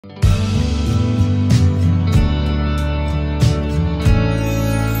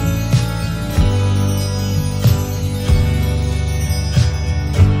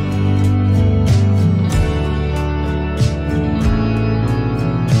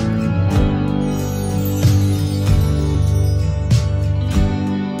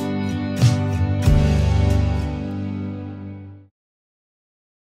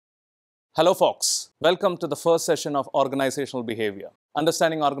Hello folks, welcome to the first session of Organizational Behavior,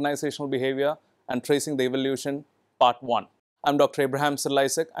 Understanding Organizational Behavior and Tracing the Evolution, Part 1. I'm Dr. Cyril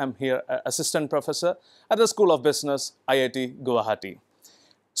Issac. I'm here Assistant Professor at the School of Business, IIT Guwahati.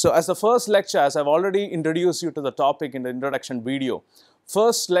 So as the first lecture, as I've already introduced you to the topic in the introduction video,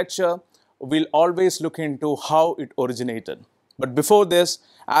 first lecture will always look into how it originated. But before this,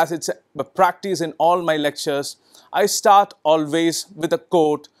 as it's a practice in all my lectures, I start always with a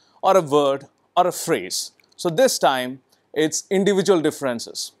quote or a word or a phrase. So this time, it's individual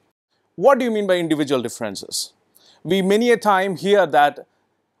differences. What do you mean by individual differences? We many a time hear that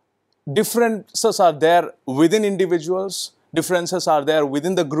differences are there within individuals, differences are there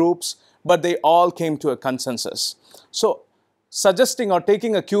within the groups, but they all came to a consensus. So suggesting or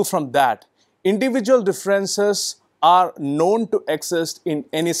taking a cue from that, individual differences are known to exist in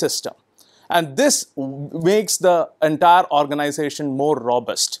any system. And this makes the entire organization more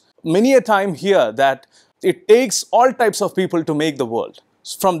robust. Many a time hear that it takes all types of people to make the world.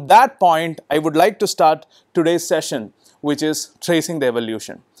 From that point, I would like to start today's session, which is tracing the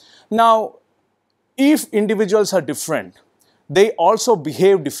evolution. Now, if individuals are different, they also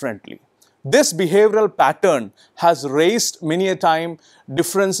behave differently. This behavioral pattern has raised many a time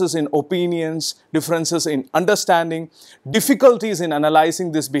differences in opinions, differences in understanding, difficulties in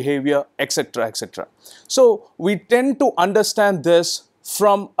analyzing this behavior, etc., etc. So we tend to understand this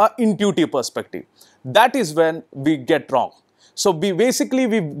from an intuitive perspective. That is when we get wrong. So we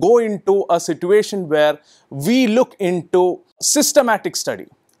go into a situation where we look into systematic study.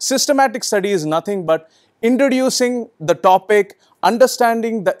 Systematic study is nothing but introducing the topic,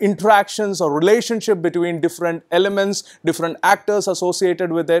 understanding the interactions or relationship between different elements, different actors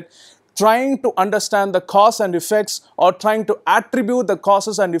associated with it, trying to understand the cause and effects or trying to attribute the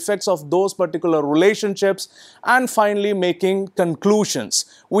causes and effects of those particular relationships, and finally making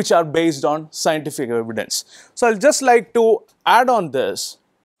conclusions which are based on scientific evidence. So I'll just like to add on this.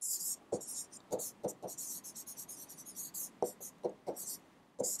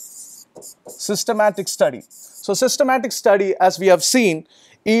 Systematic study. So systematic study, as we have seen,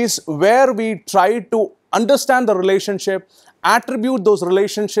 is where we try to understand the relationship, attribute those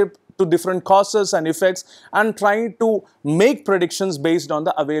relationships to different causes and effects, and try to make predictions based on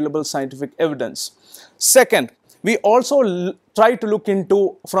the available scientific evidence. Second, we also try to look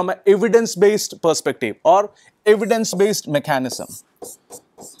into from an evidence-based perspective or evidence-based mechanism.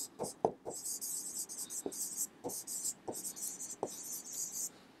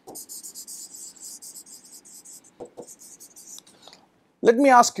 Let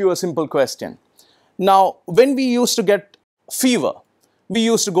me ask you a simple question. Now, when we used to get fever, we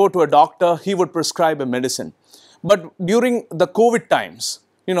used to go to a doctor, he would prescribe a medicine. But during the COVID times,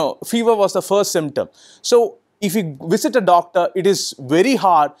 fever was the first symptom. So if you visit a doctor, it is very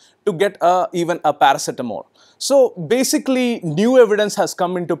hard to get even a paracetamol. So basically, new evidence has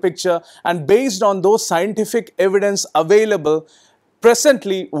come into picture, and based on those scientific evidence available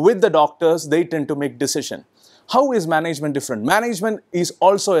presently with the doctors, they tend to make decision. How is management different? Management is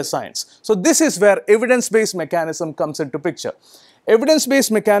also a science. So this is where evidence-based mechanism comes into picture.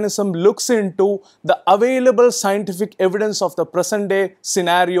 Evidence-based mechanism looks into the available scientific evidence of the present-day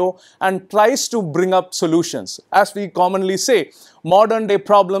scenario and tries to bring up solutions. As we commonly say, modern-day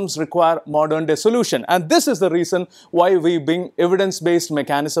problems require modern-day solution. And this is the reason why we bring evidence-based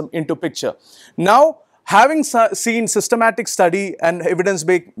mechanism into picture. Now, having seen systematic study and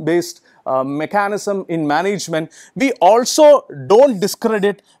evidence-based mechanism in management, we also don't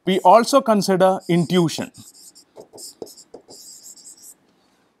discredit, we also consider intuition.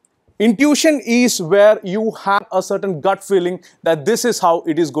 Intuition is where you have a certain gut feeling that this is how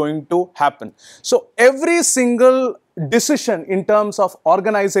it is going to happen. So every single decision in terms of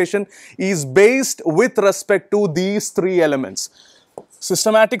organization is based with respect to these three elements: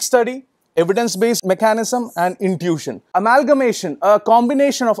 systematic study, evidence-based mechanism, and intuition. Amalgamation, a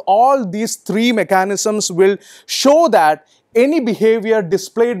combination of all these three mechanisms will show that any behavior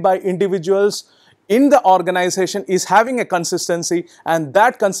displayed by individuals in the organization is having a consistency, and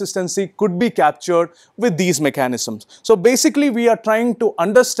that consistency could be captured with these mechanisms. So basically, we are trying to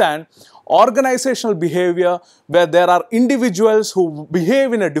understand organizational behavior where there are individuals who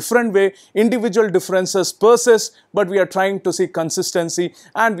behave in a different way, individual differences persist, but we are trying to see consistency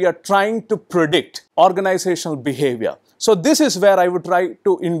and we are trying to predict organizational behavior. So this is where I would try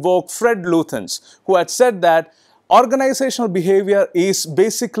to invoke Fred Luthans, who had said that organizational behavior is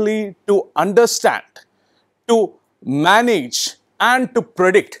basically to understand, to manage, and to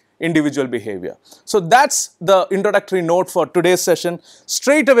predict individual behavior. So that's the introductory note for today's session.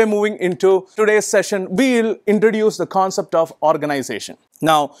 Straight away moving into today's session, we'll introduce the concept of organization.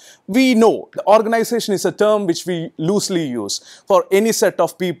 Now, we know the organization is a term which we loosely use for any set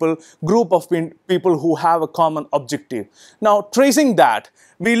of people, group of people who have a common objective. Now, tracing that,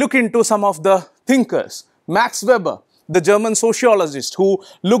 we look into some of the thinkers. Max Weber, the German sociologist who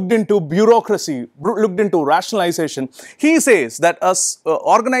looked into bureaucracy, looked into rationalization, he says that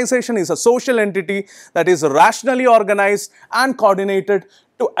organization is a social entity that is rationally organized and coordinated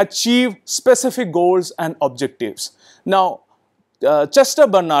to achieve specific goals and objectives. Now, Chester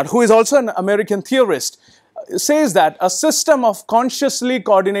Bernard, who is also an American theorist, says that a system of consciously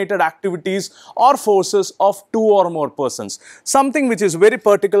coordinated activities or forces of two or more persons. Something which is very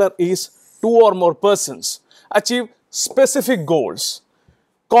particular is two or more persons achieve specific goals,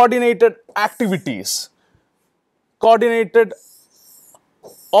 coordinated activities, coordinated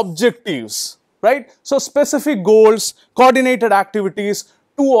objectives, right? So specific goals, coordinated activities,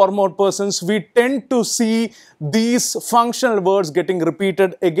 two or more persons, we tend to see these functional words getting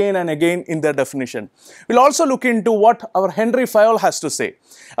repeated again and again in their definition. We'll also look into what our Henry Fayol has to say.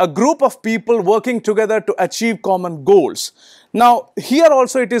 A group of people working together to achieve common goals. Now, here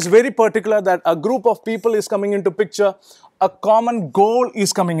also it is very particular that a group of people is coming into picture, a common goal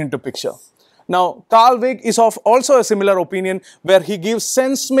is coming into picture. Now, Carl Weick is of also a similar opinion where he gives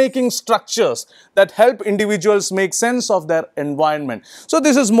sense-making structures that help individuals make sense of their environment. So,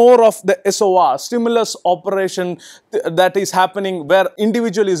 this is more of the SOR, stimulus operation that is happening where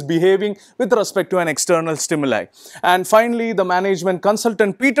individual is behaving with respect to an external stimuli. And finally, the management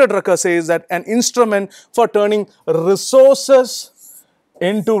consultant Peter Drucker says that an instrument for turning resources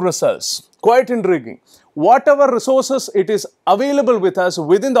into results. Quite intriguing. Whatever resources it is available with us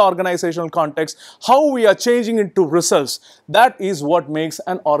within the organizational context, how we are changing into results, that is what makes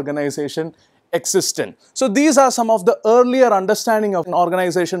an organization existent. So these are some of the earlier understanding of an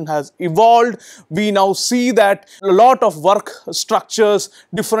organization has evolved. We now see that a lot of work structures,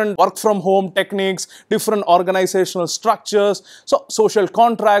 different work from home techniques, different organizational structures. So social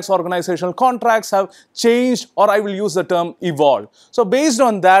contracts, organizational contracts have changed, or I will use the term evolved. So based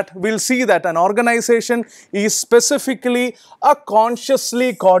on that, we'll see that an organization is specifically a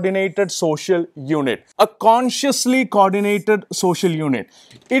consciously coordinated social unit. A consciously coordinated social unit.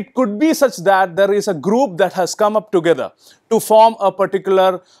 It could be such that there is a group that has come up together to form a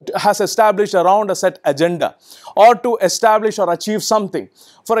particular, has established around a set agenda or to establish or achieve something.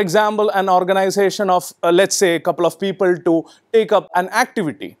 For example, an organization of, let's say, a couple of people to take up an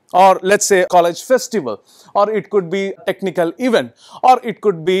activity, or let's say a college festival, or it could be a technical event, or it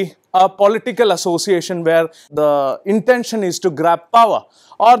could be a political association where the intention is to grab power,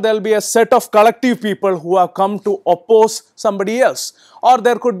 or there will be a set of collective people who have come to oppose somebody else, or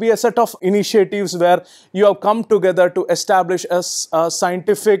there could be a set of initiatives where you have come together to establish a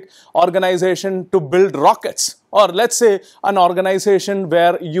scientific organization to build rockets, or let's say an organization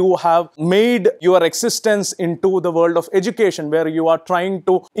where you have made your existence into the world of education, where you are trying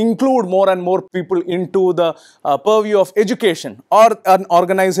to include more and more people into the purview of education, or an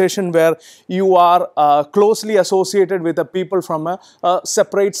organization where you are closely associated with the people from a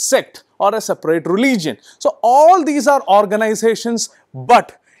separate sect or a separate religion. So all these are organizations,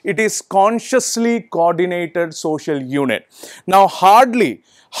 but it is consciously coordinated social unit. Now hardly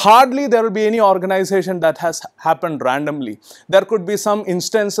there will be any organization that has happened randomly. There could be some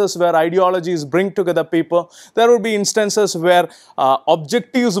instances where ideologies bring together people. There will be instances where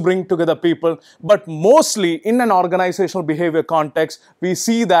objectives bring together people. But mostly in an organizational behavior context, we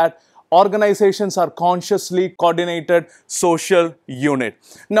see that organizations are consciously coordinated social unit.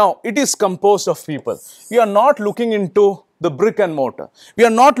 Now, it is composed of people. We are not looking into the brick and mortar. We are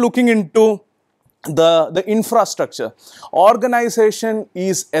not looking into the infrastructure. Organization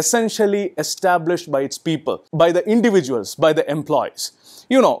is essentially established by its people, by the individuals, by the employees.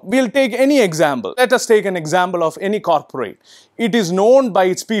 You know, we'll take any example. Let us take an example of any corporate. It is known by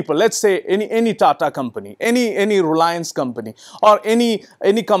its people. Let's say any Tata company, any Reliance company, or any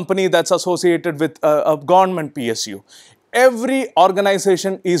company that's associated with a government PSU. Every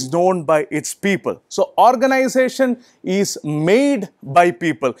organization is known by its people. So organization is made by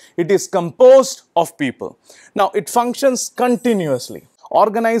people. It is composed of people. Now it functions continuously.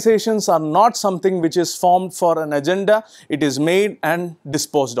 Organizations are not something which is formed for an agenda. It is made and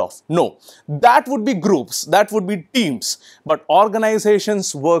disposed of. No, that would be groups, that would be teams. But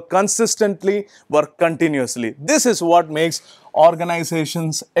organizations work consistently, work continuously. This is what makes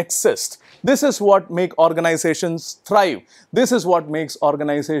organizations exist. This is what makes organizations thrive. This is what makes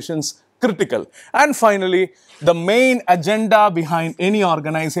organizations critical. And finally, the main agenda behind any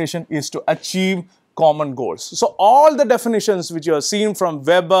organization is to achieve common goals. So all the definitions which you have seen from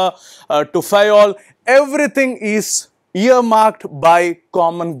Weber to Fayol, everything is earmarked by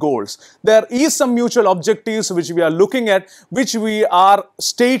common goals. There is some mutual objectives which we are looking at, which we are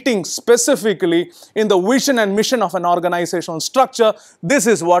stating specifically in the vision and mission of an organizational structure. This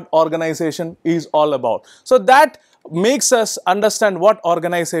is what organization is all about. So that makes us understand what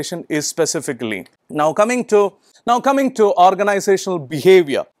organization is specifically. Now coming to organizational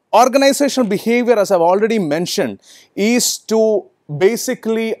behavior. Organizational behavior, as I've already mentioned, is to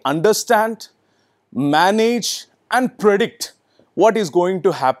basically understand, manage and predict what is going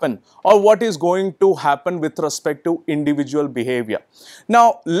to happen or what is going to happen with respect to individual behavior.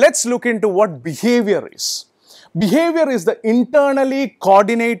 Now, let's look into what behavior is. Behavior is the internally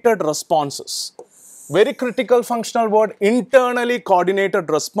coordinated responses. Very critical functional word, internally coordinated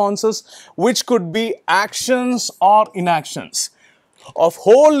responses, which could be actions or inactions of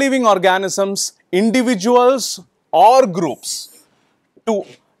whole living organisms, individuals or groups to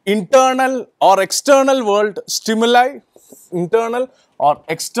internal or external world stimuli,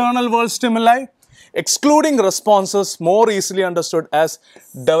 excluding responses more easily understood as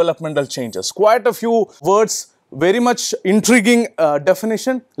developmental changes. Quite a few words, very much intriguing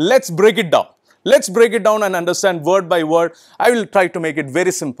definition. Let's break it down. Let's break it down and understand word by word. I will try to make it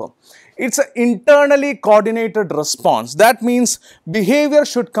very simple. It's an internally coordinated response. That means behavior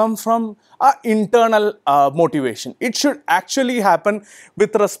should come from an internal motivation. It should actually happen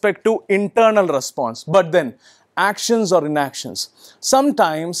with respect to internal response. But then actions or inactions.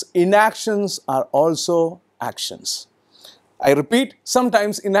 Sometimes inactions are also actions. I repeat,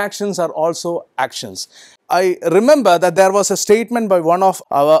 sometimes inactions are also actions. I remember that there was a statement by one of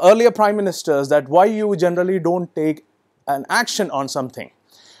our earlier prime ministers that why you generally don't take an action on something.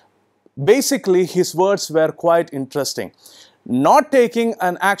 Basically, his words were quite interesting. Not taking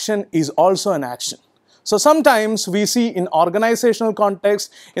an action is also an action. So sometimes we see in organizational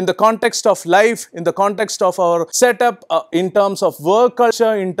context, in the context of life, in the context of our setup, in terms of work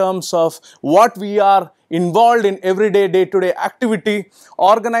culture, in terms of what we are involved in everyday, day-to-day activity,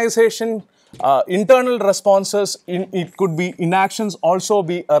 organization, internal responses, it could be inactions, also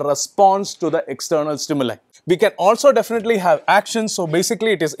be a response to the external stimuli. We can also definitely have actions. So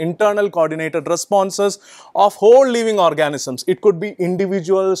basically it is internal coordinated responses of whole living organisms. It could be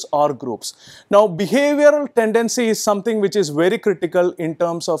individuals or groups. Now behavioral tendency is something which is very critical in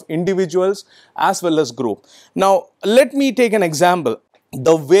terms of individuals as well as group. Now let me take an example.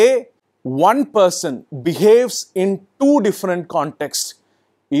 The way one person behaves in two different contexts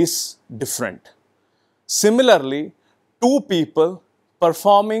is different. Similarly, two people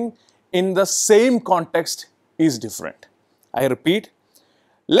performing in the same context is different. I repeat,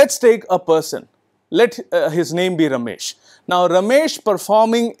 let's take a person. Let his name be Ramesh. Now, Ramesh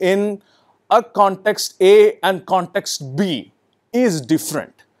performing in a context A and context B is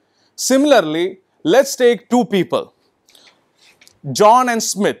different. Similarly, let's take two people, John and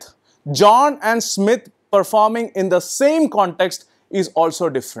Smith. John and Smith performing in the same context is also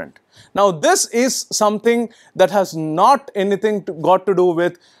different. Now, this is something that has not anything got to do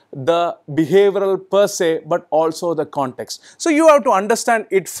with the behavioral per se, but also the context. So you have to understand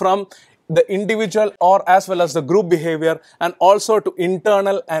it from the individual or as well as the group behavior, and also to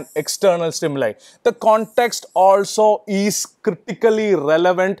internal and external stimuli. The context also is critically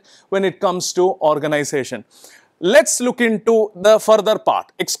relevant when it comes to organization. Let's look into the further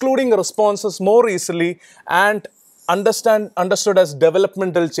part, excluding responses more easily and understood as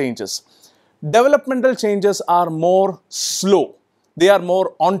developmental changes. Developmental changes are more slow. They are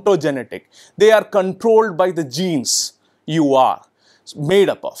more ontogenetic. They are controlled by the genes you are made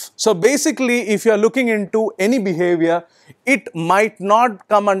up of. So basically, if you are looking into any behavior, it might not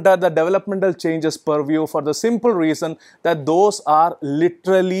come under the developmental changes purview for the simple reason that those are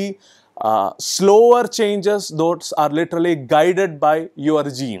literally slower changes. Those are literally guided by your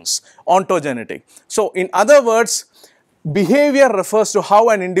genes, ontogenetic. So in other words, behavior refers to how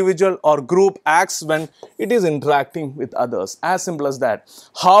an individual or group acts when it is interacting with others. As simple as that.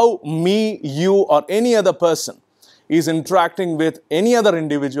 How me, you or any other person is interacting with any other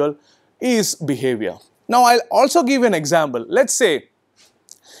individual is behavior. Now, I'll also give an example. Let's say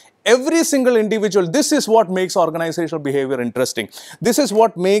every single individual, this is what makes organizational behavior interesting. This is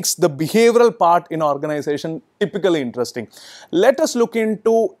what makes the behavioral part in organization typically interesting. Let us look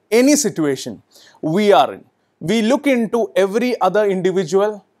into any situation we are in. We look into every other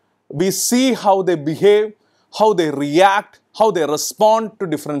individual, we see how they behave, how they react, how they respond to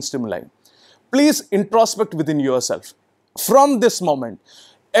different stimuli. Please introspect within yourself. From this moment,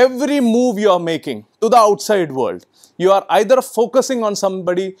 every move you are making to the outside world, you are either focusing on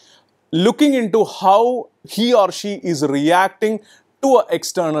somebody, looking into how he or she is reacting to an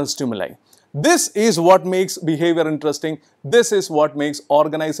external stimuli. This is what makes behavior interesting. This is what makes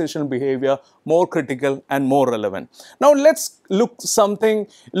organizational behavior more critical and more relevant. Now let's look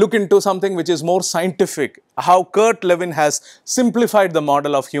into something which is more scientific, how Kurt Lewin has simplified the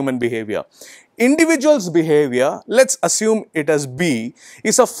model of human behavior. Individual's behavior, let's assume it as B,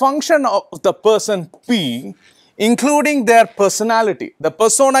 is a function of the person P, including their personality. The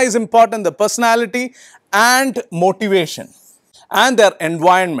persona is important, the personality and motivation, and their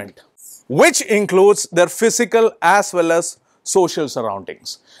environment, which includes their physical as well as social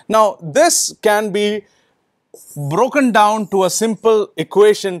surroundings. Now, this can be broken down to a simple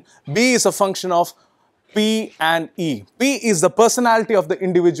equation. B is a function of P and E. P is the personality of the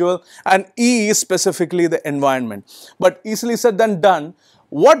individual and E is specifically the environment. But easily said than done.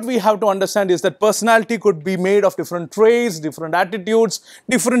 What we have to understand is that personality could be made of different traits, different attitudes,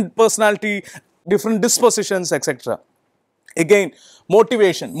 different personality, different dispositions, etc. Again,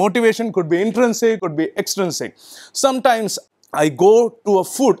 motivation. Motivation could be intrinsic, could be extrinsic. Sometimes I go to a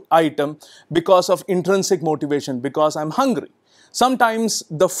food item because of intrinsic motivation, because I'm hungry. Sometimes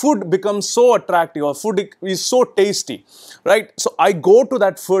the food becomes so attractive or food is so tasty, right? So I go to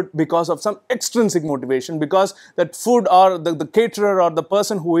that food because of some extrinsic motivation, because that food or the caterer or the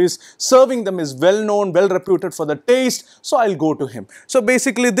person who is serving them is well known, well reputed for the taste, so I'll go to him. So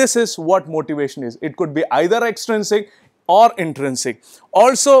basically this is what motivation is. It could be either extrinsic or intrinsic.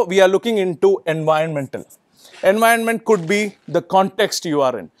 Also, we are looking into environmental. Environment could be the context you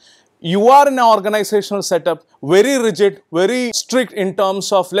are in. You are in an organizational setup, very rigid, very strict in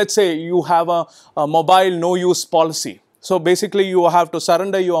terms of, let's say you have a mobile no use policy. So basically you have to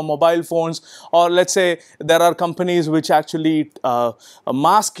surrender your mobile phones, or let's say there are companies which actually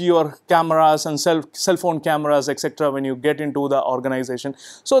mask your cameras and cell phone cameras, etc. when you get into the organization.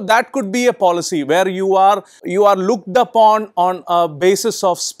 So that could be a policy where you are looked upon on a basis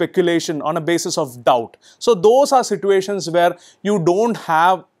of speculation, on a basis of doubt. So those are situations where you don't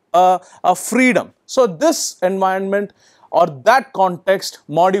have a freedom. So this environment or that context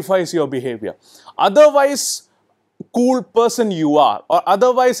modifies your behavior. Otherwise, cool person you are, or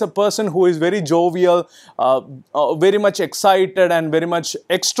otherwise a person who is very jovial, very much excited and very much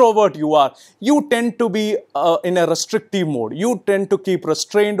extrovert you are, you tend to be in a restrictive mode. You tend to keep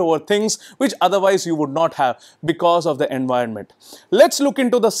restrained over things which otherwise you would not have because of the environment. Let's look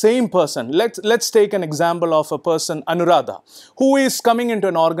into the same person. Let's take an example of a person, Anuradha, who is coming into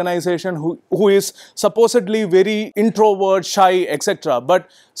an organization who is supposedly very introvert, shy, etc. But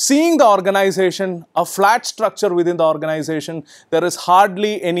seeing the organization, a flat structure within the organization, there is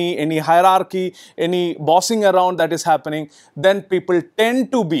hardly any hierarchy, any bossing around that is happening, then people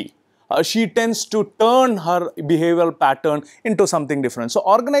tend to be, she tends to turn her behavioral pattern into something different. So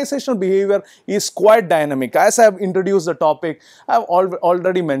organizational behavior is quite dynamic. As I have introduced the topic, I have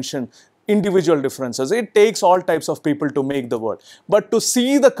already mentioned individual differences. It takes all types of people to make the world. But to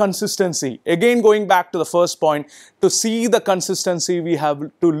see the consistency, again going back to the first point, to see the consistency, we have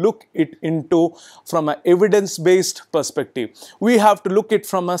to look it into from an evidence-based perspective. We have to look it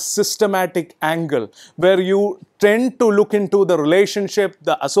from a systematic angle where you tend to look into the relationship,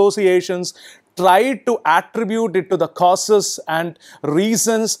 the associations, try to attribute it to the causes and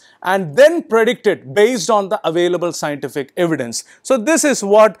reasons and then predict it based on the available scientific evidence. So this is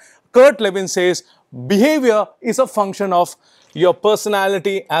what Kurt Lewin says, behavior is a function of your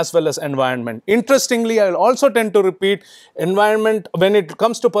personality as well as environment. Interestingly, I will also tend to repeat environment. When it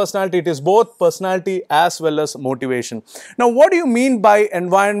comes to personality, it is both personality as well as motivation. Now, what do you mean by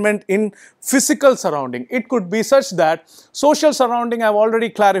environment in physical surrounding? It could be such that social surrounding I have already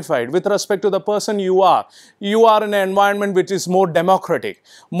clarified with respect to the person you are. You are in an environment which is more democratic,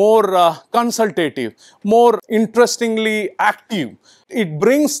 more consultative, more interestingly active. It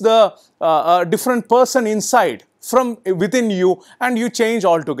brings the different person inside from within you and you change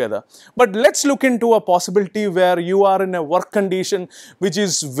altogether. But let's look into a possibility where you are in a work condition which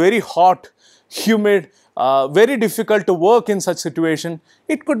is very hot, humid, very difficult to work in such situation.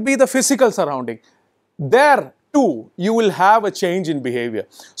 It could be the physical surrounding. There too, you will have a change in behavior.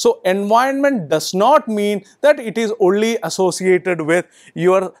 So environment does not mean that it is only associated with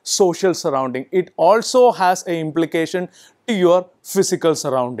your social surrounding. It also has an implication to your physical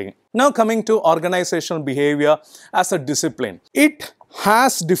surrounding. Now coming to organizational behavior as a discipline. It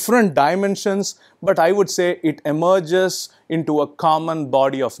has different dimensions, but I would say it emerges into a common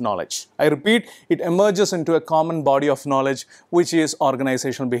body of knowledge. I repeat, it emerges into a common body of knowledge, which is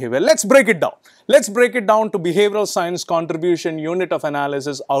organizational behavior. Let's break it down. Let's break it down to behavioral science contribution, unit of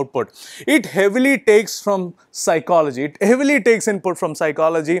analysis, output. It heavily takes from psychology. It heavily takes input from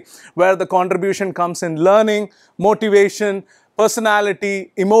psychology, where the contribution comes in learning, motivation,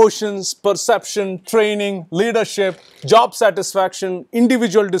 personality, emotions, perception, training, leadership, job satisfaction,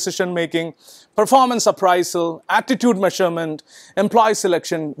 individual decision making, performance appraisal, attitude measurement, employee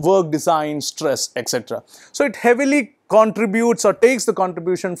selection, work design, stress, etc. So it heavily contributes or takes the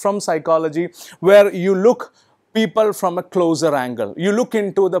contribution from psychology, where you look people from a closer angle. You look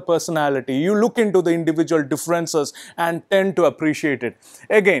into the personality, you look into the individual differences and tend to appreciate it.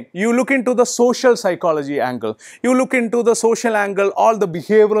 Again, you look into the social psychology angle. You look into the social angle, all the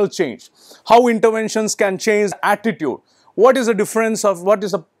behavioral change, how interventions can change attitude. What is the difference of, what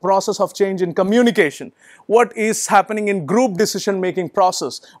is the process of change in communication? What is happening in group decision making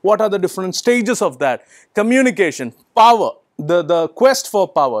process? What are the different stages of that? Communication, power, the quest for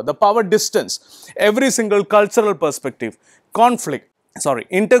power, the power distance, every single cultural perspective, conflict,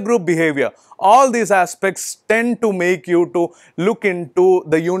 intergroup behavior, all these aspects tend to make you to look into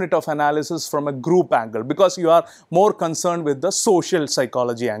the unit of analysis from a group angle, because you are more concerned with the social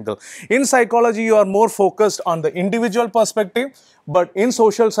psychology angle. In psychology, you are more focused on the individual perspective, but in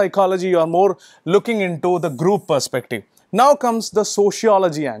social psychology, you are more looking into the group perspective. Now comes the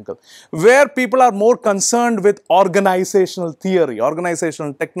sociology angle, where people are more concerned with organizational theory,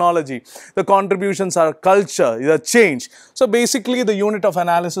 organizational technology. The contributions are culture, the change. So basically, the unit of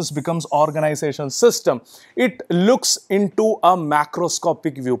analysis becomes organizational system. It looks into a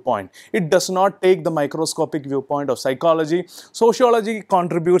macroscopic viewpoint. It does not take the microscopic viewpoint of psychology. Sociology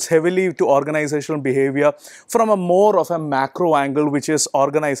contributes heavily to organizational behavior from a more of a macro angle, which is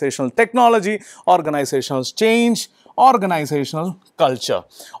organizational technology, organizational change, organizational culture.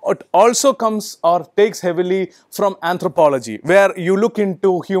 It also comes or takes heavily from anthropology, where you look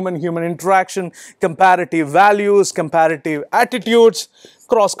into human-human interaction, comparative values, comparative attitudes,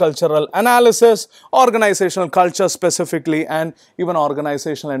 cross-cultural analysis, organizational culture specifically, and even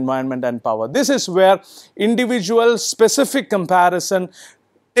organizational environment and power. This is where individual specific comparison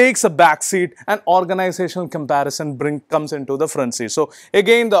takes a backseat and organizational comparison comes into the front seat. So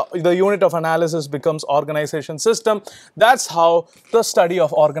again, the unit of analysis becomes organization system. That's how the study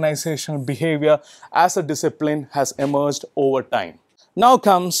of organizational behavior as a discipline has emerged over time. Now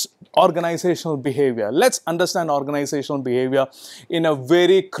comes organizational behavior. Let's understand organizational behavior in a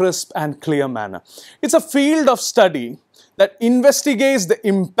very crisp and clear manner. It's a field of study that investigates the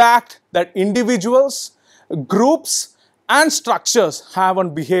impact that individuals, groups, and structures have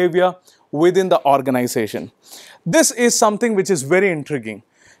on behavior within the organization. This is something which is very intriguing.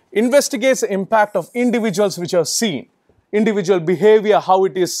 Investigates the impact of individuals which are seen, individual behavior, how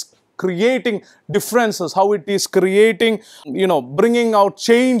it is creating differences, how it is creating, bringing out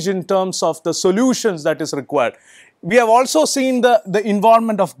change in terms of the solutions that is required. We have also seen the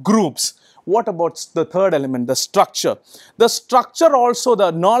involvement of groups. What about the third element, the structure? The structure also,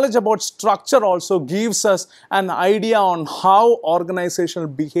 the knowledge about structure also gives us an idea on how organizational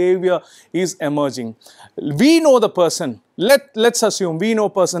behavior is emerging. We know the person. Let's assume we know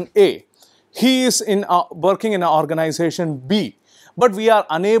person A. He is working in an organization B, but we are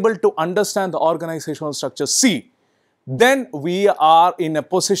unable to understand the organizational structure C. Then we are in a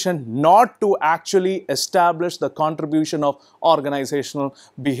position not to actually establish the contribution of organizational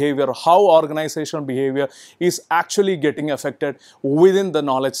behavior, how organizational behavior is actually getting affected within the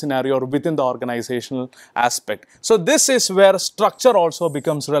knowledge scenario or within the organizational aspect. So this is where structure also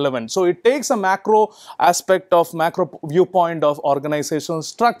becomes relevant. So it takes a macro aspect of macro viewpoint of organizational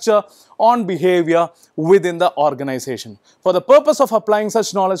structure on behavior within the organization. For the purpose of applying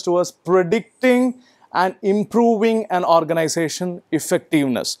such knowledge towards predicting and improving an organization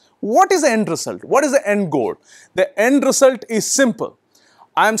effectiveness. What is the end result? What is the end goal? The end result is simple.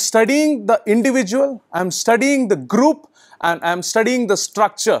 I am studying the individual, I am studying the group, and I am studying the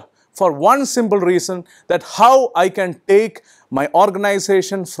structure for one simple reason, that how I can take my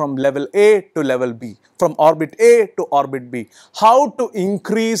organization from level A to level B, from orbit A to orbit B, how to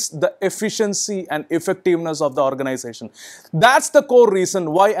increase the efficiency and effectiveness of the organization. That's the core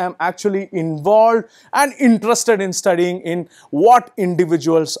reason why I'm actually involved and interested in studying in what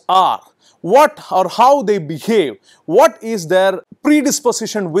individuals are, what or how they behave, what is their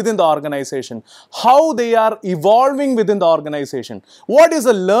predisposition within the organization, how they are evolving within the organization, what is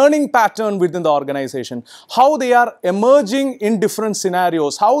the learning pattern within the organization, how they are emerging in different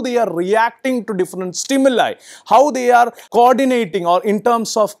scenarios, how they are reacting to different stimuli, how they are coordinating, or in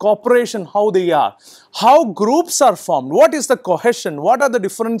terms of cooperation, how they are, how groups are formed, what is the cohesion, what are the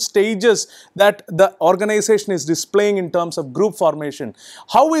different stages that the organization is displaying in terms of group formation,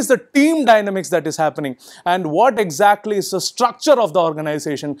 how is the team dynamics that is happening, and what exactly is the structure of the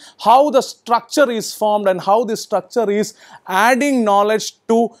organization, how the structure is formed and how this structure is adding knowledge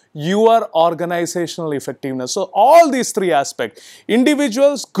to your organizational effectiveness. So all these three aspects,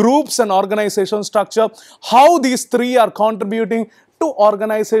 individuals, groups and organizational structure, how these three are contributing to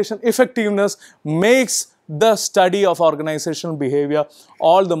organization effectiveness makes the study of organizational behavior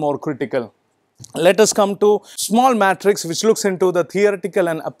all the more critical. Let us come to small matrix which looks into the theoretical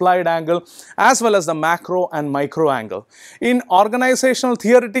and applied angle as well as the macro and micro angle. In organizational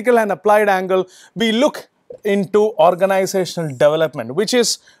theoretical and applied angle, we look into organizational development, which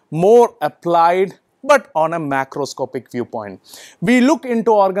is more applied but on a macroscopic viewpoint. We look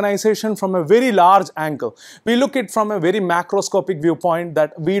into organization from a very large angle. We look at it from a very macroscopic viewpoint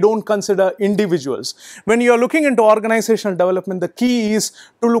that we don't consider individuals. When you are looking into organizational development, the key is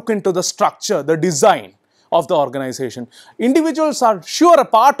to look into the structure, the design of the organization. Individuals are sure a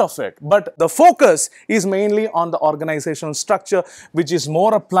part of it, but the focus is mainly on the organizational structure, which is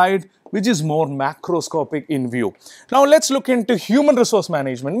more applied, which is more macroscopic in view. Now let's look into human resource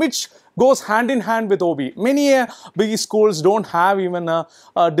management, which goes hand in hand with OB. Many big schools don't have even a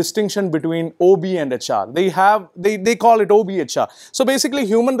distinction between OB and HR. They call it OBHR. So basically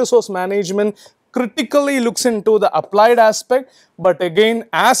human resource management critically looks into the applied aspect, but again,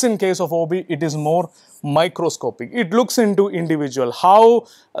 as in case of OB, it is more microscopic. It looks into individual, how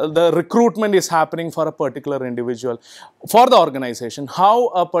the recruitment is happening for a particular individual, for the organization, how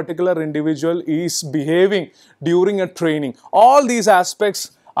a particular individual is behaving during a training. All these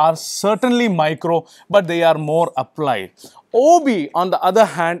aspects are certainly micro, but they are more applied. OB, on the other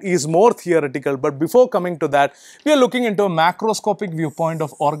hand, is more theoretical, but before coming to that, we are looking into a macroscopic viewpoint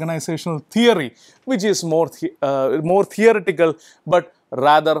of organizational theory, which is more theoretical, but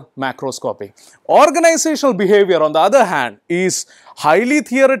rather macroscopic. Organizational behavior, on the other hand, is highly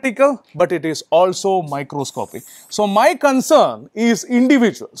theoretical, but it is also microscopic. So my concern is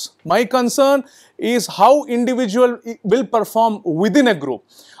individuals. My concern is how individual will perform within a group.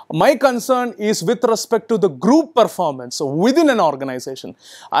 My concern is with respect to the group performance within an organization.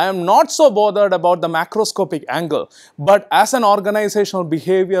 I am not so bothered about the macroscopic angle, but as an organizational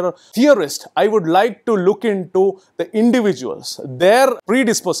behavior theorist, I would like to look into the individuals, their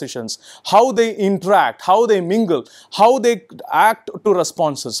predispositions, how they interact, how they mingle, how they act to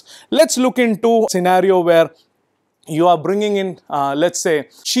responses. Let's look into a scenario where you are bringing in, let's say,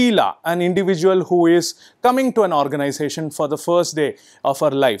 Sheila, an individual who is coming to an organization for the first day of her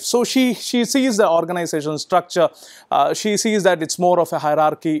life. So she sees the organization structure, she sees that it's more of a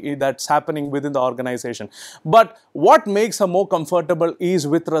hierarchy that's happening within the organization. But what makes her more comfortable is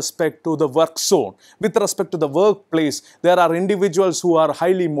with respect to the work zone, with respect to the workplace. There are individuals who are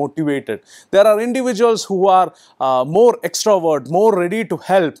highly motivated. There are individuals who are more extrovert, more ready to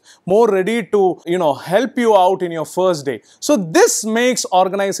help, more ready to, help you out in your first day. So this makes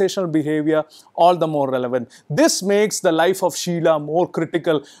organizational behavior all the more relevant. This makes the life of Sheila more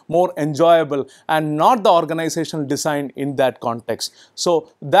critical, more enjoyable, and not the organizational design in that context. So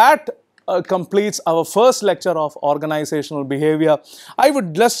that completes our first lecture of organizational behavior. I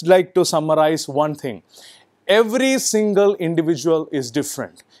would just like to summarize one thing. Every single individual is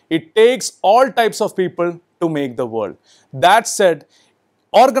different. It takes all types of people to make the world. That said,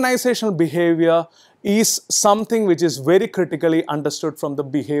 organizational behavior is something which is very critically understood from the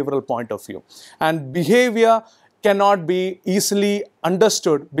behavioral point of view. And behavior cannot be easily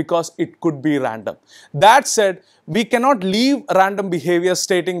understood because it could be random. That said, we cannot leave random behavior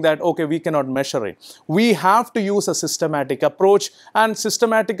stating that, okay, we cannot measure it. We have to use a systematic approach, and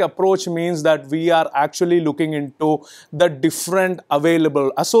systematic approach means that we are actually looking into the different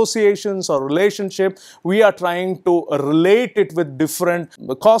available associations or relationship. We are trying to relate it with different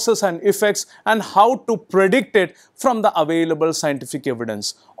causes and effects and how to predict it from the available scientific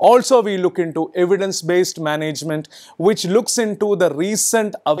evidence. Also, we look into evidence-based management, which looks into the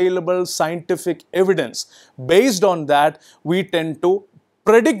recent available scientific evidence. Based on that, we tend to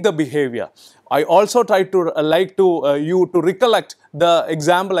predict the behavior. I also try to you to recollect the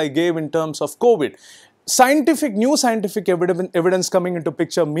example I gave in terms of COVID. new scientific evidence coming into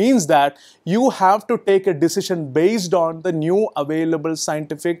picture means that you have to take a decision based on the new available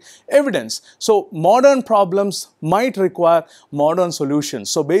scientific evidence. So modern problems might require modern solutions.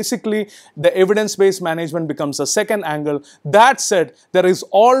 So basically, the evidence-based management becomes a second angle. That said, there is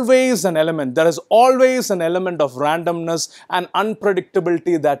always an element of randomness and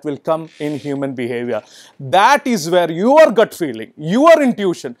unpredictability that will come in human behavior. That is where your gut feeling, your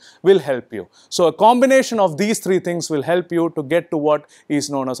intuition will help you. So a combination of these three things will help you to get to what is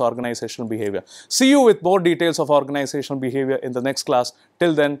known as organizational behavior. See you with more details of organizational behavior in the next class.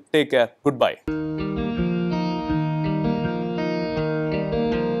 Till then, take care. Goodbye.